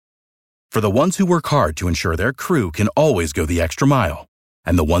For the ones who work hard to ensure their crew can always go the extra mile,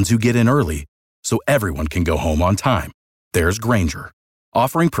 and the ones who get in early so everyone can go home on time, there's Grainger,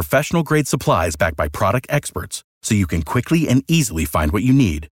 offering professional-grade supplies backed by product experts so you can quickly and easily find what you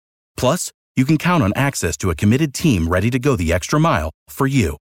need. Plus, you can count on access to a committed team ready to go the extra mile for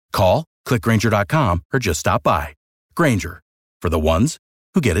you. Call, click Grainger.com, or just stop by. Grainger, for the ones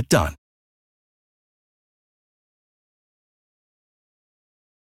who get it done.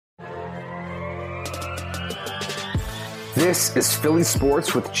 This is Philly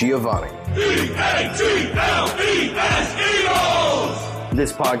Sports with Giovanni. E-A-G-L-E-S, Eagles!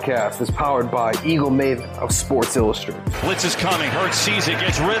 This podcast is powered by Eagle Maven of Sports Illustrated. Blitz is coming. Hurts sees it,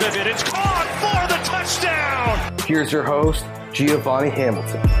 gets rid of it. It's caught for the touchdown! Here's your host, Giovanni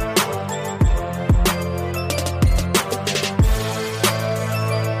Hamilton.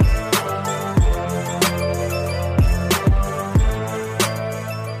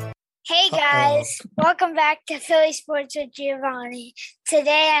 Hey guys, welcome back to Philly Sports with Giovanni.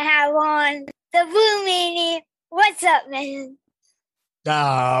 Today I have on the Blue Meanie. What's up, man?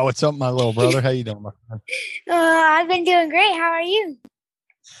 What's up, my little brother? How you doing, my friend? I've been doing great. How are you?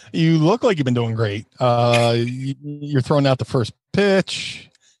 You look like you've been doing great. You're throwing out the first pitch.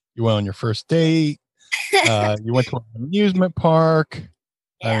 You went on your first date. You went to an amusement park.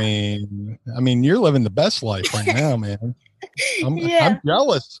 Yeah. I mean, you're living the best life right now, man. I'm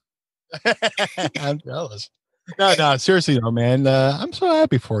jealous. I'm jealous. No, seriously though, man. I'm so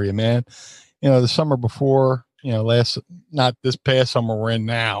happy for you, man. You know, the summer before, not this past summer we're in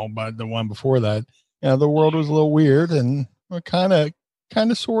now, but the one before that, the world was a little weird and we're kind of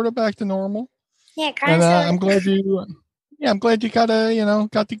sort of back to normal. Yeah, kind of. I'm glad you got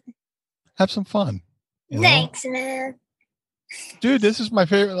to have some fun. Thanks, man. Dude, this is my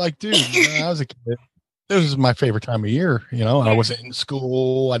favorite. Like, dude, when I was a kid, this is my favorite time of year. I wasn't in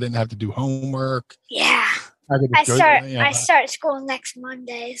school. I didn't have to do homework. Yeah. I start school next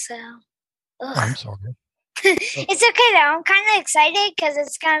Monday, so. Oh, I'm sorry. It's okay though. I'm kind of excited because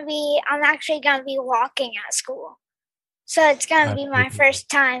I'm actually gonna be walking at school. So it's gonna be my first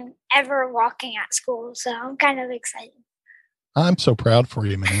time ever walking at school. So I'm kind of excited. I'm so proud for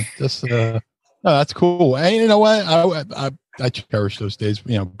you, man. That's cool. And you know what? I cherish those days,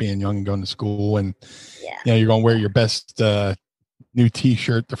 being young and going to school and, you're going to wear your best new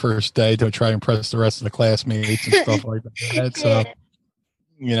T-shirt the first day to try to impress the rest of the classmates and stuff like that. So,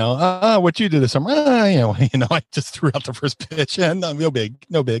 what you do this summer? I just threw out the first pitch and no big.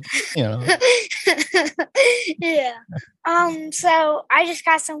 Yeah. So I just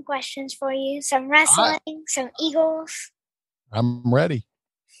got some questions for you. Some wrestling, some Eagles. I'm ready.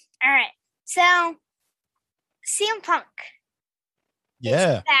 All right. So, CM Punk.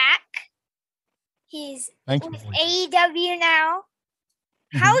 Yeah. He's back. He's with AEW now.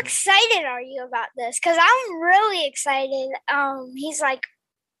 How excited are you about this? Because I'm really excited. He's like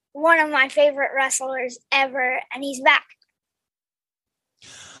one of my favorite wrestlers ever, and he's back.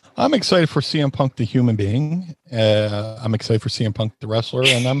 I'm excited for CM Punk, the human being. I'm excited for CM Punk, the wrestler,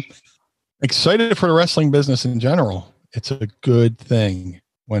 and I'm excited for the wrestling business in general. It's a good thing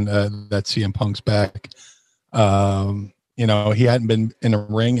when that CM Punk's back. He hadn't been in a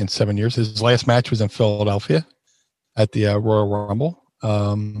ring in 7 years. His last match was in Philadelphia at the Royal Rumble.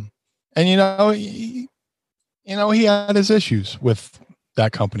 He had his issues with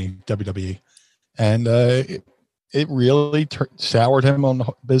that company, WWE, and it really soured him on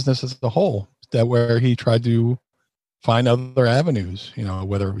the business as a whole. That where he tried to find other avenues,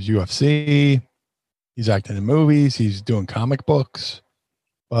 whether it was UFC, he's acting in movies, he's doing comic books,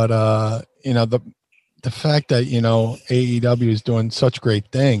 but the fact that, AEW is doing such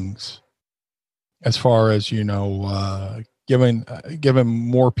great things as far as, giving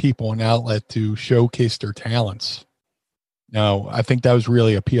more people an outlet to showcase their talents. Now, I think that was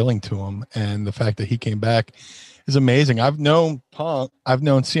really appealing to him. And the fact that he came back is amazing. I've known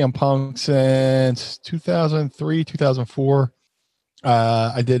CM Punk since 2003, 2004.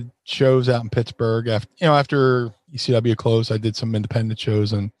 I did shows out in Pittsburgh after ECW closed. I did some independent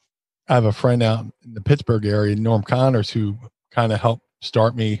shows, and I have a friend out in the Pittsburgh area, Norm Connors, who kind of helped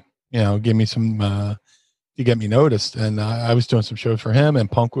start me, give me some, to get me noticed. And I was doing some shows for him,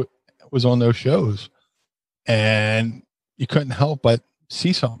 and Punk was on those shows, and you couldn't help but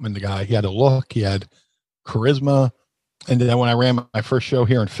see something in the guy. He had a look, he had charisma. And then when I ran my first show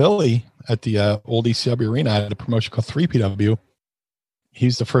here in Philly at the old ECW arena, I had a promotion called 3PW.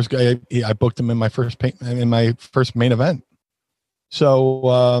 He's the first guy. I booked him in my first main event.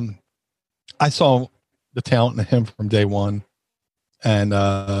 So, I saw the talent in him from day one, and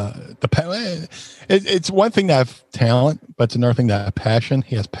it's one thing to have talent, but it's another thing to have passion.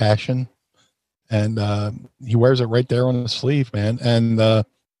 He has passion, and he wears it right there on the sleeve, man. And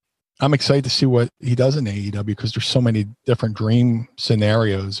I'm excited to see what he does in AEW because there's so many different dream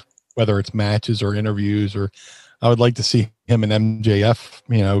scenarios, whether it's matches or interviews, or I would like to see him and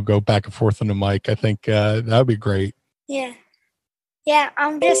MJF, go back and forth on the mic. I think that would be great. Yeah. Yeah,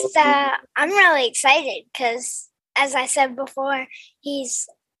 I'm really excited because, as I said before, he's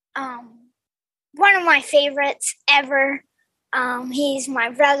one of my favorites ever. He's my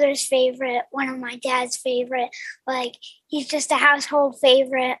brother's favorite, one of my dad's favorite. Like, he's just a household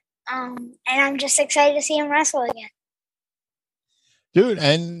favorite. And I'm just excited to see him wrestle again. Dude,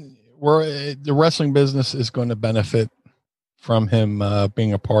 and the wrestling business is going to benefit from him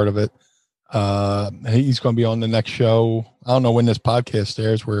being a part of it. He's going to be on the next show. I don't know when this podcast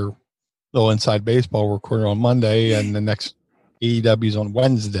airs. We're a little inside baseball. We're recording on Monday, and the next AEW is on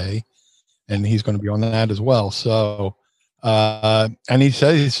Wednesday, and he's going to be on that as well. So, and he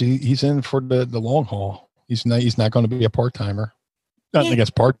says he's in for the long haul. He's not going to be a part timer. Nothing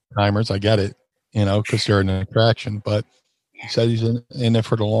against part timers. I get it, because they're an attraction. But he said he's in it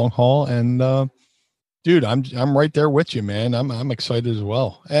for the long haul, and dude, I'm right there with you, man. I'm excited as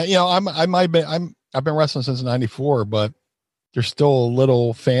well. I've been wrestling since '94, but there's still a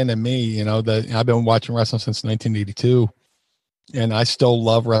little fan in me, that I've been watching wrestling since 1982, and I still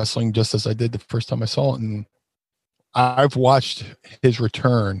love wrestling just as I did the first time I saw it. And I've watched his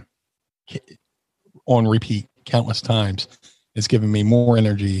return on repeat countless times. It's given me more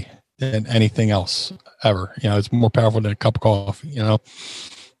energy than anything else ever. It's more powerful than a cup of coffee.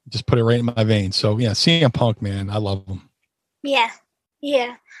 Just put it right in my veins. So yeah, CM Punk, man, I love him. Yeah.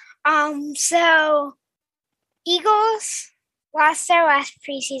 So Eagles lost their last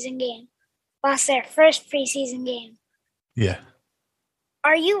preseason game. Lost their first preseason game. Yeah.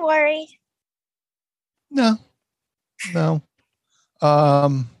 Are you worried? No.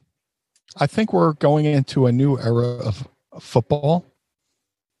 I think we're going into a new era of football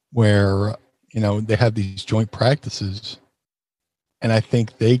where, they have these joint practices. And I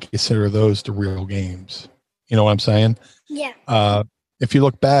think they consider those the real games. You know what I'm saying? Yeah. If you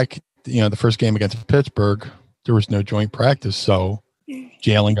look back, the first game against Pittsburgh, there was no joint practice. So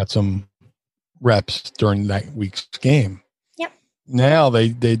Jalen got some reps during that week's game. Yep. Now they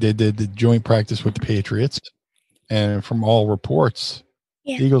did the joint practice with the Patriots. And from all reports,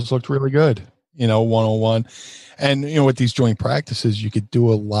 the Eagles looked really good, one-on-one. And, with these joint practices, you could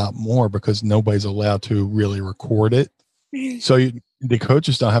do a lot more because nobody's allowed to really record it. So the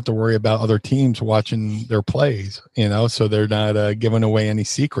coaches don't have to worry about other teams watching their plays, so they're not giving away any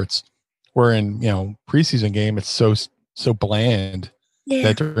secrets. Where in, preseason game, it's so bland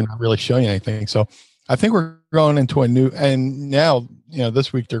that they're not really showing anything. So I think we're going into a new, and now,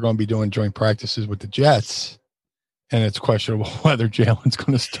 this week they're going to be doing joint practices with the Jets, and it's questionable whether Jalen's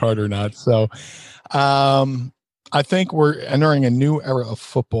going to start or not. So I think we're entering a new era of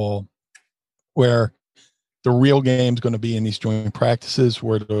football where the real game's going to be in these joint practices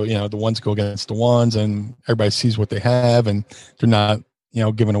where the ones go against the ones and everybody sees what they have and they're not,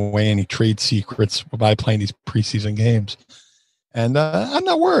 giving away any trade secrets by playing these preseason games. And I'm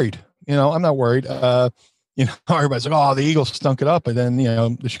not worried. I'm not worried. Everybody's like, oh, the Eagles stunk it up. And then,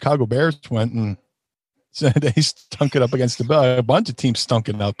 the Chicago Bears went and they stunk it up against a bunch of teams stunk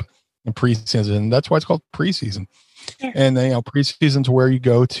it up in preseason. And that's why it's called preseason. Yeah. And preseason's where you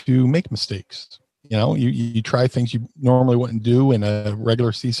go to make mistakes. You try things you normally wouldn't do in a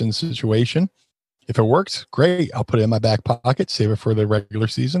regular season situation. If it works, great. I'll put it in my back pocket, save it for the regular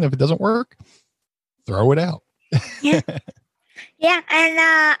season. If it doesn't work, throw it out. Yeah. Yeah. And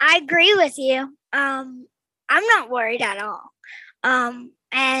I agree with you. I'm not worried at all.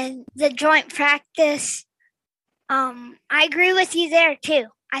 And the joint practice, I agree with you there too.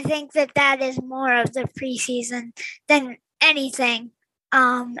 I think that is more of the preseason than anything.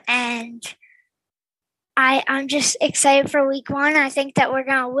 And I'm just excited for week one. I think that we're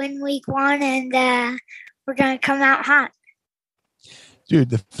going to win week one and we're going to come out hot. Dude,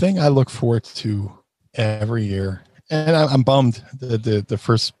 the thing I look forward to every year, and I'm bummed the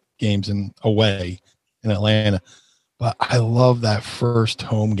first game's away in Atlanta, but I love that first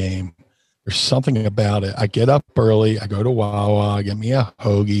home game. There's something about it. I get up early. I go to Wawa. I get me a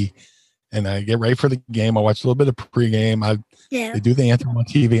hoagie, and I get ready for the game. I watch a little bit of pregame. They do the anthem on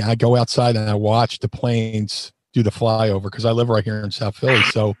TV. I go outside and I watch the planes do the flyover because I live right here in South Philly,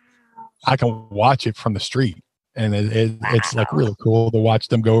 so I can watch it from the street. And it's like really cool to watch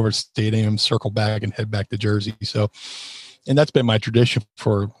them go over to the stadium, circle back, and head back to Jersey. So, and that's been my tradition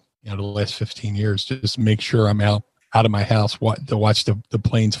for the last 15 years. Just make sure I'm out of my house to watch the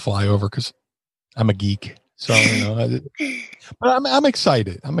planes fly over because I'm a geek. So, but I'm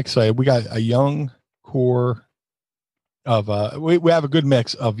excited. I'm excited. We got a young core of we have a good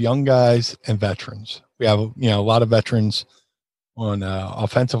mix of young guys and veterans. We have a lot of veterans on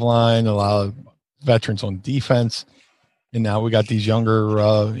offensive line, a lot of veterans on defense, and now we got these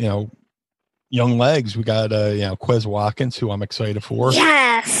younger young legs. We got Quez Watkins, who I'm excited for.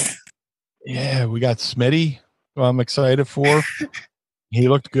 Yes. Yeah, we got Smitty, who I'm excited for. He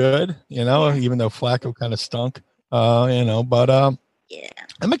looked good, even though Flacco kind of stunk, but yeah,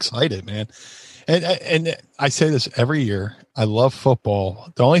 I'm excited, man. And I say this every year. I love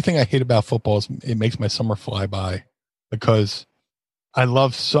football. The only thing I hate about football is it makes my summer fly by, because I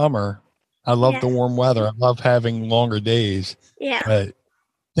love summer. I love the warm weather. I love having longer days. Yeah. But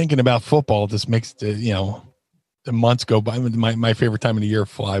thinking about football just makes the months go by. My favorite time of the year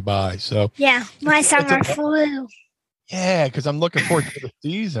fly by. So yeah, my summer flew. Yeah, because I'm looking forward to the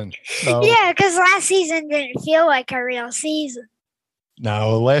season. So. Yeah, because last season didn't feel like a real season.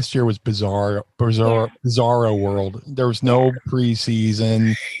 No, last year was bizarro world. There was no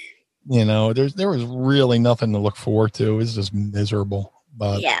preseason. There was really nothing to look forward to. It was just miserable.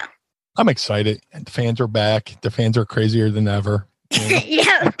 But yeah, I'm excited. And the fans are back. The fans are crazier than ever.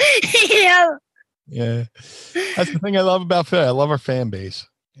 Yeah. Yeah. That's the thing I love about Philly. I love our fan base.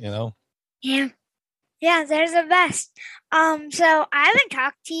 Yeah. Yeah, they're the best. So I haven't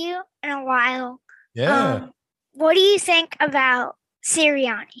talked to you in a while. Yeah. What do you think about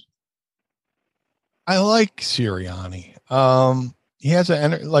Sirianni? I like Sirianni. He has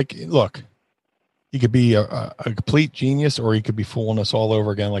look, he could be a complete genius, or he could be fooling us all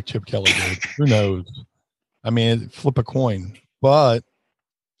over again like Chip Kelly did. Who knows? I mean, flip a coin. But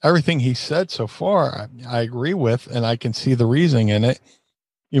everything he said so far, I agree with, and I can see the reasoning in it.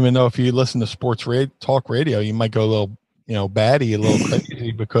 Even though if you listen to sports talk radio, you might go a little, batty, a little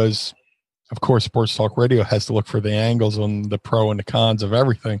crazy, because, of course, sports talk radio has to look for the angles on the pro and the cons of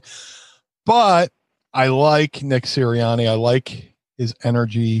everything. But I like Nick Sirianni. I like his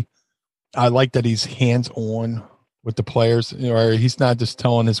energy. I like that he's hands-on with the players. He's not just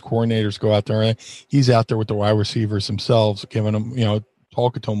telling his coordinators go out there. He's out there with the wide receivers themselves, giving them,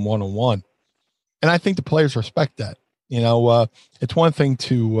 talking to them one-on-one. And I think the players respect that. It's one thing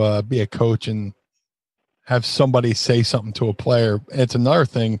to be a coach and have somebody say something to a player. It's another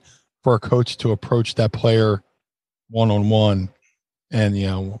thing for a coach to approach that player one-on-one and,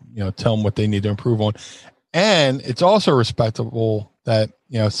 tell them what they need to improve on. And it's also respectable that,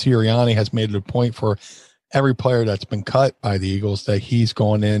 Sirianni has made it a point for every player that's been cut by the Eagles that he's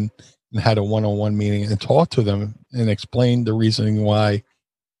gone in and had a one-on-one meeting and talked to them and explained the reasoning why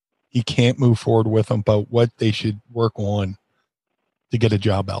he can't move forward with them, but what they should work on to get a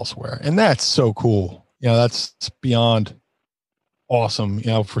job elsewhere. And that's so cool. That's beyond awesome,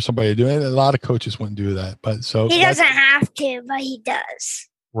 for somebody to do it. A lot of coaches wouldn't do that, but so he doesn't have to, but he does.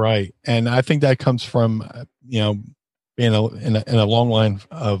 Right. And I think that comes from, being in a long line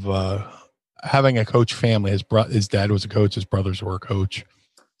of having a coach family. His dad was a coach. His brothers were a coach.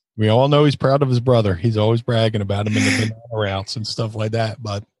 We all know he's proud of his brother. He's always bragging about him in the banana routes and stuff like that.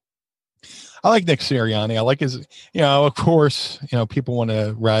 But I like Nick Sirianni. I like his, of course, people want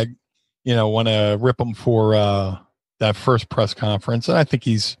to want to rip him for that first press conference. And I think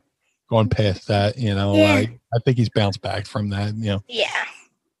he's gone past that, I think he's bounced back from that, Yeah.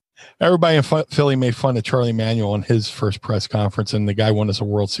 Everybody in Philly made fun of Charlie Manuel on his first press conference, and the guy won us a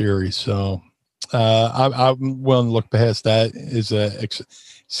World Series. So I'm willing to look past that.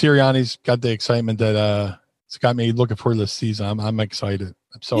 Sirianni's got the excitement that it's got me looking forward to this season. I'm excited.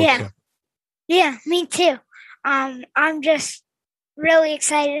 I'm so excited. Yeah, me too. I'm just really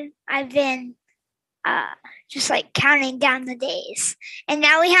excited. I've been just counting down the days. And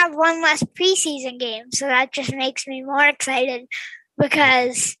now we have one less preseason game, so that just makes me more excited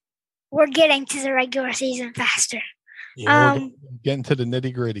because we're getting to the regular season faster. Yeah, we're getting to the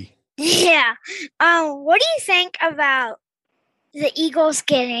nitty-gritty. Yeah. What do you think about the Eagles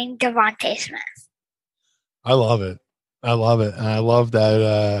getting Devontae Smith? I love it. And I love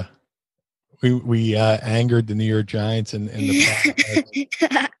that we angered the New York Giants in the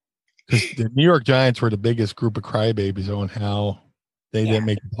because the New York Giants were the biggest group of crybabies on how they didn't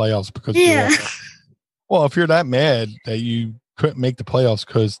make the playoffs because well, if you're that mad that you couldn't make the playoffs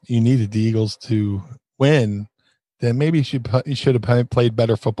because you needed the Eagles to win, then maybe you should have played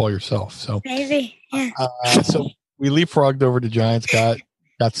better football yourself. So maybe, so we leapfrogged over the Giants, got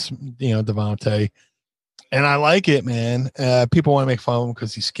Devontae. And I like it, man. People want to make fun of him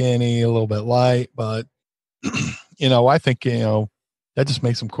because he's skinny, a little bit light, but I think that just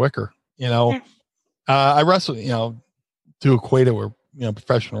makes him quicker. I wrestle, to equate it with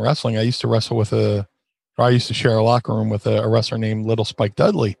professional wrestling. I used to wrestle with a I used to share a locker room with a wrestler named Little Spike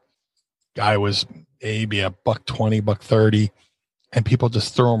Dudley. Guy was maybe $120, $130, and people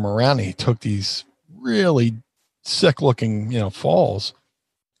just throw him around. And he took these really sick looking, falls.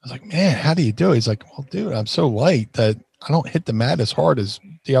 I was like, man, how do you do it? He's like, well, dude, I'm so light that I don't hit the mat as hard as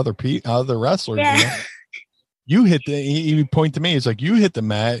the other wrestlers. Yeah. You hit he point to me. He's like, you hit the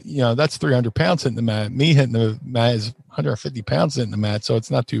mat, that's 300 pounds hitting the mat. Me hitting the mat is 150 pounds hitting the mat. So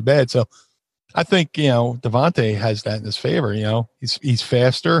it's not too bad. So I think, Devontae has that in his favor. He's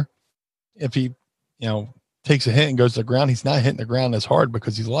faster. If he, takes a hit and goes to the ground, he's not hitting the ground as hard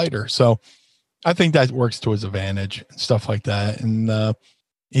because he's lighter. So I think that works to his advantage and stuff like that. And,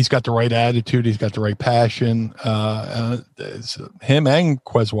 he's got the right attitude. He's got the right passion. Him and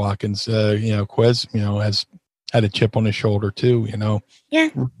Quez Watkins, Quez, has had a chip on his shoulder too,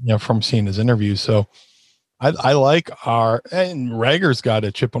 from seeing his interviews. So I like and Rager's got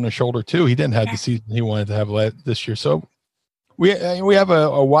a chip on his shoulder too. He didn't have the season he wanted to have this year. So we have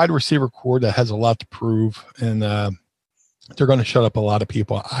a wide receiver core that has a lot to prove, and they're going to shut up a lot of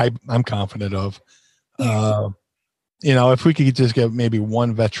people. I'm confident of. If we could just get maybe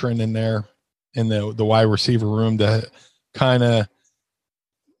one veteran in there in the wide receiver room to kind of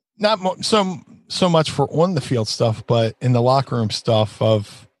not so much for on the field stuff, but in the locker room stuff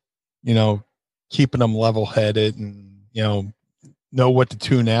of, keeping them level headed and, know what to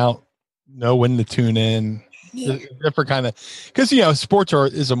tune out, know when to tune in. Yeah. Different kind of, because, sports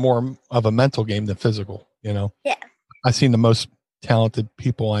is a more of a mental game than physical, Yeah. I've seen the most talented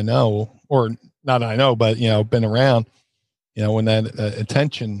people I know, or not I know, but, been around, when that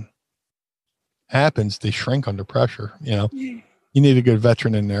attention happens, they shrink under pressure, You need a good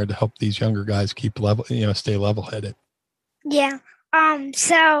veteran in there to help these younger guys keep level, stay level headed. Yeah.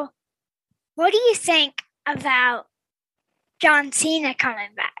 So what do you think about John Cena coming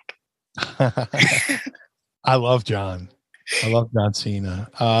back? I love John Cena.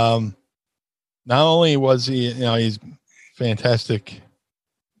 Not only was he, he's a fantastic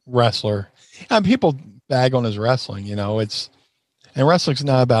wrestler, and people bag on his wrestling, and wrestling's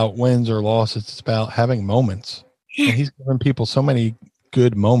not about wins or losses. It's about having moments. And he's given people so many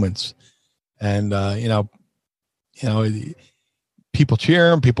good moments, and people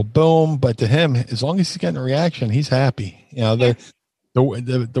cheer him, people boo him, but to him, as long as he's getting a reaction, he's happy. The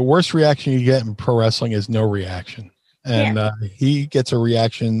worst reaction you get in pro wrestling is no reaction, and he gets a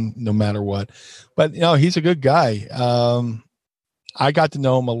reaction no matter what. But he's a good guy. I got to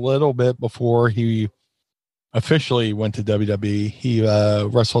know him a little bit before he officially went to WWE. He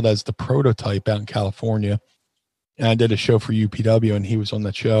wrestled as the Prototype out in California. And I did a show for UPW, and he was on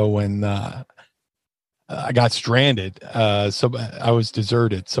the show, and I got stranded. So I was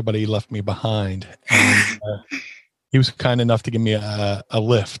deserted. Somebody left me behind, and he was kind enough to give me a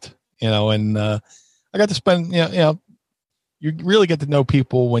lift, and I got to spend, you really get to know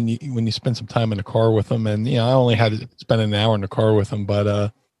people when you spend some time in the car with them. And, I only had to spend an hour in the car with him,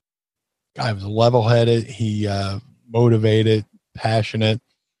 but guy was level-headed. He motivated, passionate.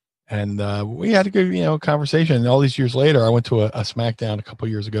 And we had a good, conversation. And all these years later, I went to a SmackDown a couple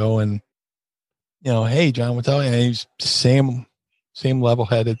years ago, and hey, John, what's up? And he's same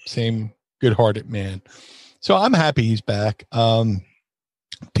level-headed, same good-hearted man. So I'm happy he's back.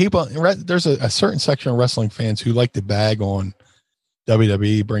 People, there's a certain section of wrestling fans who like to bag on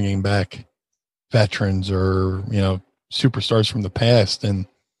WWE bringing back veterans or superstars from the past, and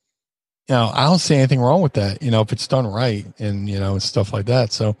I don't see anything wrong with that, if it's done right and, and stuff like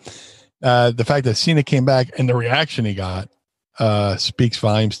that. So the fact that Cena came back and the reaction he got speaks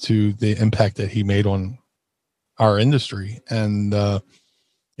volumes to the impact that he made on our industry. And, the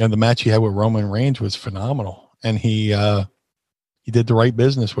match he had with Roman Reigns was phenomenal. And he did the right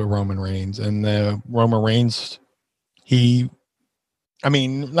business with Roman Reigns. And Roman Reigns, not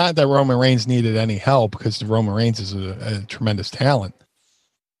that Roman Reigns needed any help, because Roman Reigns is a tremendous talent.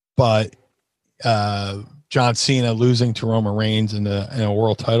 But John Cena losing to Roman Reigns in a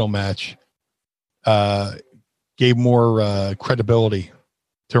world title match gave more credibility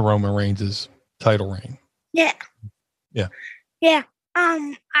to Roman Reigns' title reign. Yeah. Yeah. Yeah.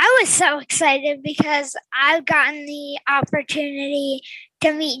 I was so excited because I've gotten the opportunity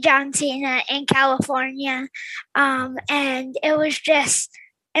to meet John Cena in California. And it was just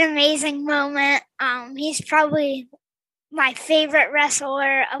an amazing moment. He's probably my favorite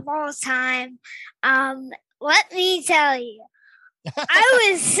wrestler of all time. Let me tell you, I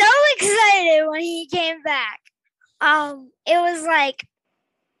was so excited when he came back. It was like,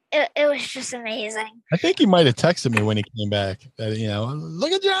 it was just amazing. I think he might have texted me when he came back that,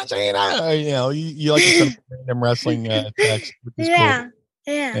 look at John Cena. You like to send random wrestling text. Which is yeah. cool.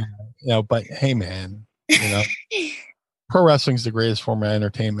 Yeah. And, but hey, man, You know, pro wrestling's the greatest form of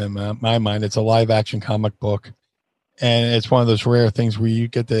entertainment in my mind. It's a live action comic book. And it's one of those rare things where you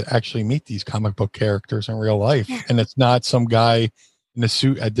get to actually meet these comic book characters in real life. Yeah. And it's not some guy in a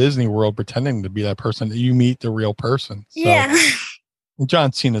suit at Disney World pretending to be that person. That you meet the real person. So, yeah.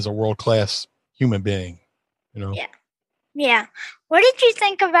 John Cena is a world-class human being, you know? Yeah. Yeah. What did you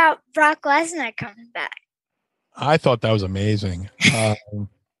think about Brock Lesnar coming back? I thought that was amazing.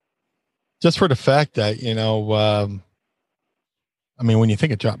 Just for the fact that, you know, I mean, when you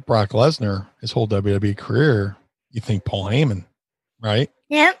think of Brock Lesnar, his whole WWE career, you think Paul Heyman, right?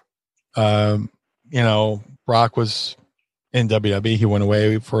 Yep. You know, Brock was in WWE. He went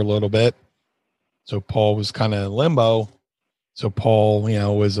away for a little bit. So Paul was kind of in limbo. So Paul, you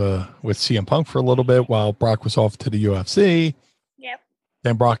know, was with CM Punk for a little bit while Brock was off to the UFC. Yep.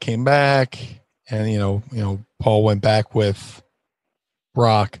 Then Brock came back, and you know, Paul went back with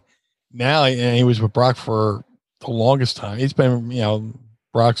Brock. Now, and he was with Brock for the longest time. He's been, you know,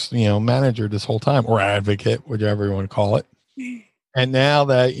 Brock's, you know, manager this whole time, or advocate, whatever you want to call it. And now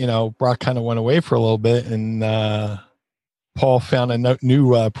that, you know, Brock kind of went away for a little bit, and Paul found a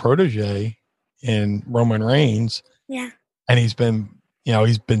new protege in Roman Reigns. Yeah. And he's been,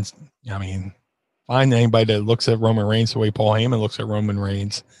 I mean, find anybody that looks at Roman Reigns the way Paul Heyman looks at Roman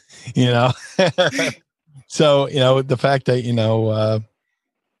Reigns, you know? So, you know, the fact that, you know,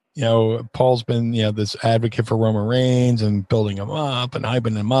 Paul's been, you know, this advocate for Roman Reigns and building him up and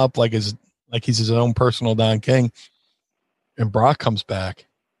hyping him up like he's his own personal Don King. And Brock comes back.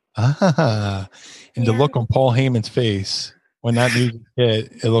 And the look on Paul Heyman's face when that music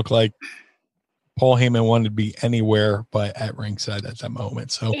hit, it looked like Paul Heyman wanted to be anywhere but at ringside at that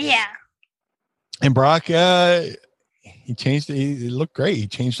moment. So yeah. And Brock, he changed. He looked great. He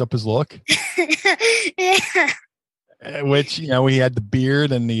changed up his look. Yeah. Which, you know, he had the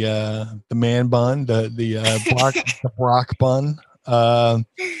beard and the man bun, the Brock bun.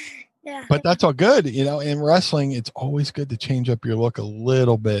 Yeah. But that's all good. You know, in wrestling, it's always good to change up your look a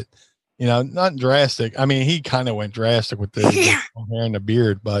little bit. You know, not drastic. I mean, he kind of went drastic with the hair and the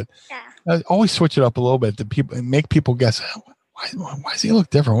beard, but always switch it up a little bit to make people guess, why does he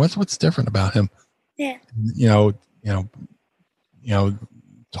look different? What's different about him? Yeah. You know,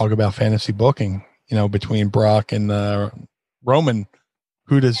 talk about fantasy booking, you know, between Brock and Roman,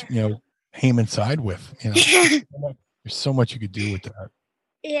 who does, you know, Heyman side with, you know, there's so much you could do with that.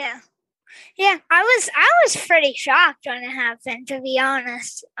 Yeah. Yeah, I was pretty shocked when it happened, to be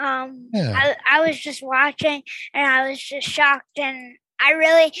honest. I was just watching and I was just shocked, and I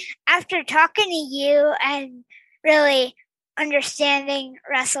really, after talking to you and really understanding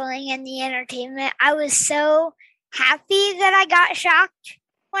wrestling and the entertainment, I was so happy that I got shocked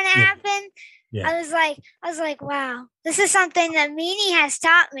when it happened. Yeah. I was like, wow, this is something that Meanie has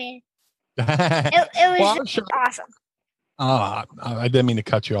taught me. It was just awesome. I didn't mean to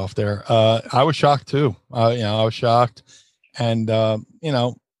cut you off there. I was shocked too. You know, I was shocked, and you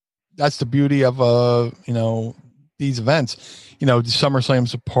know, that's the beauty of you know, these events. You know,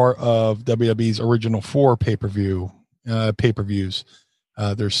 SummerSlam's a part of WWE's original 4 pay-per-views.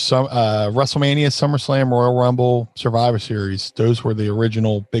 There's some WrestleMania, SummerSlam, Royal Rumble, Survivor Series. Those were the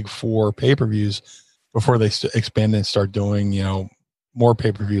original big 4 pay-per-views before they expanded and start doing, you know, more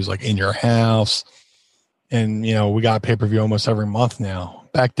pay-per-views like In Your House. And, you know, we got pay-per-view almost every month now.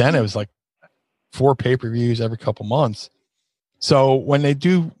 Back then, it was like 4 pay-per-views every couple months. So when they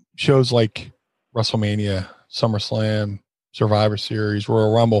do shows like WrestleMania, SummerSlam, Survivor Series,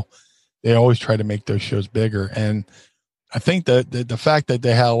 Royal Rumble, they always try to make those shows bigger. And I think that the fact that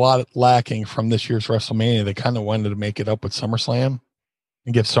they had a lot lacking from this year's WrestleMania, they kind of wanted to make it up with SummerSlam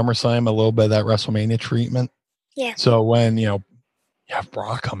and give SummerSlam a little bit of that WrestleMania treatment. Yeah. So when, you know, you have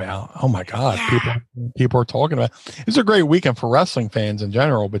Brock come out, oh my God, people are talking about it. It's a great weekend for wrestling fans in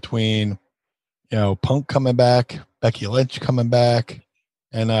general, between, you know, Punk coming back, Becky Lynch coming back,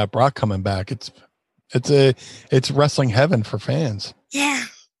 and Brock coming back. It's wrestling heaven for fans. Yeah.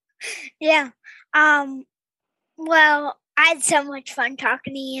 Yeah. Well, I had so much fun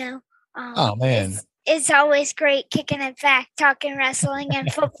talking to you. Oh man. It's always great kicking it back, talking wrestling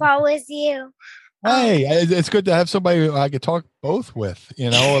and football with you. Hey, it's good to have somebody who I could talk both with. You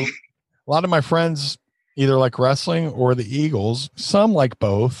know, a lot of my friends either like wrestling or the Eagles. Some like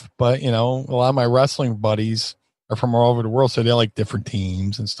both, but you know, a lot of my wrestling buddies are from all over the world, so they like different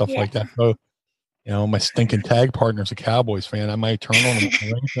teams and stuff like that. So, you know, my stinking tag partner's a Cowboys fan. I might turn on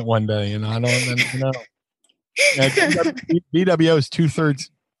him one day. You know, I don't know. BWO is 2/3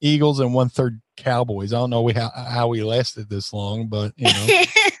 Eagles and 1/3 Cowboys. I don't know how we lasted this long, but you know,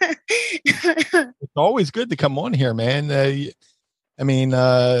 it's always good to come on here, man. I mean,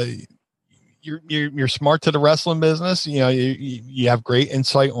 you're smart to the wrestling business. You know, you have great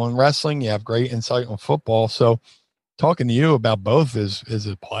insight on wrestling. You have great insight on football. So talking to you about both is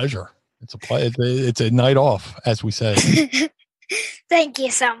a pleasure. It's a night off, as we say. Thank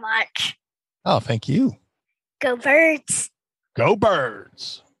you so much. Oh, thank you. Go Birds. Go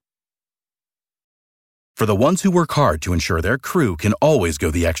Birds. For the ones who work hard to ensure their crew can always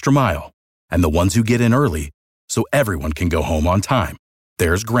go the extra mile, and the ones who get in early so everyone can go home on time,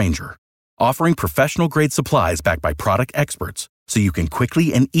 there's Grainger, offering professional-grade supplies backed by product experts so you can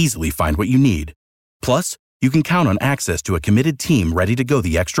quickly and easily find what you need. Plus, you can count on access to a committed team ready to go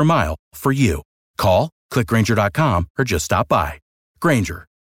the extra mile for you. Call, click Grainger.com, or just stop by. Grainger,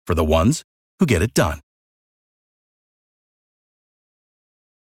 for the ones who get it done.